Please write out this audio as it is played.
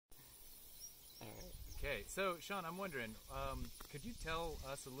Okay, so Sean, I'm wondering, could you tell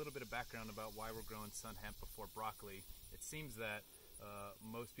us a little bit of background about why we're growing sun hemp before broccoli? It seems that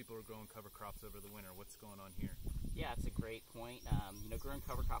most people are growing cover crops over the winter. What's going on here? Yeah, it's a great point. Growing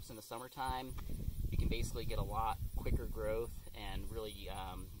cover crops in the summertime, you can basically get a lot quicker growth and really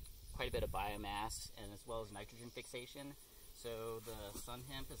quite a bit of biomass, and as well as nitrogen fixation. So the sun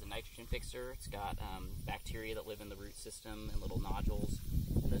hemp is a nitrogen fixer. It's got bacteria that live in the root system and little nodules.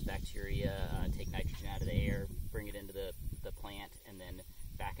 And those bacteria take nitrogen out of the air, bring it into the plant, and then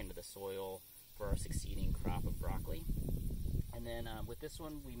back into the soil for our succeeding crop of broccoli. And then with this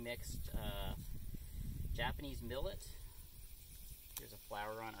one, we mixed Japanese millet. Here's a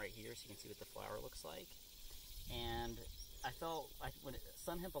flower on it right here, so you can see what the flower looks like. And I felt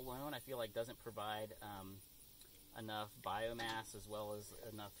sun hemp alone, I feel like doesn't provide enough biomass as well as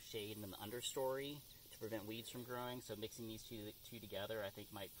enough shade in the understory to prevent weeds from growing. So mixing these two together, I think,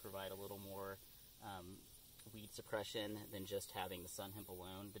 might provide a little more weed suppression than just having the sun hemp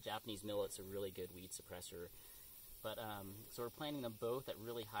alone. The Japanese millet's a really good weed suppressor. But so we're planting them both at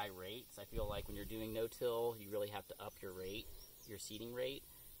really high rates. I feel like when you're doing no-till, you really have to up your rate, your seeding rate,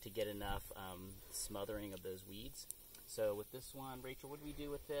 to get enough smothering of those weeds. So with this one, Rachel, what do we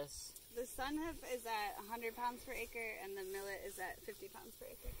do with this? The sun hemp is at 100 pounds per acre, and the millet is at 50 pounds per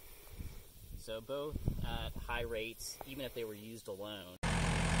acre. So both at high rates, even if they were used alone.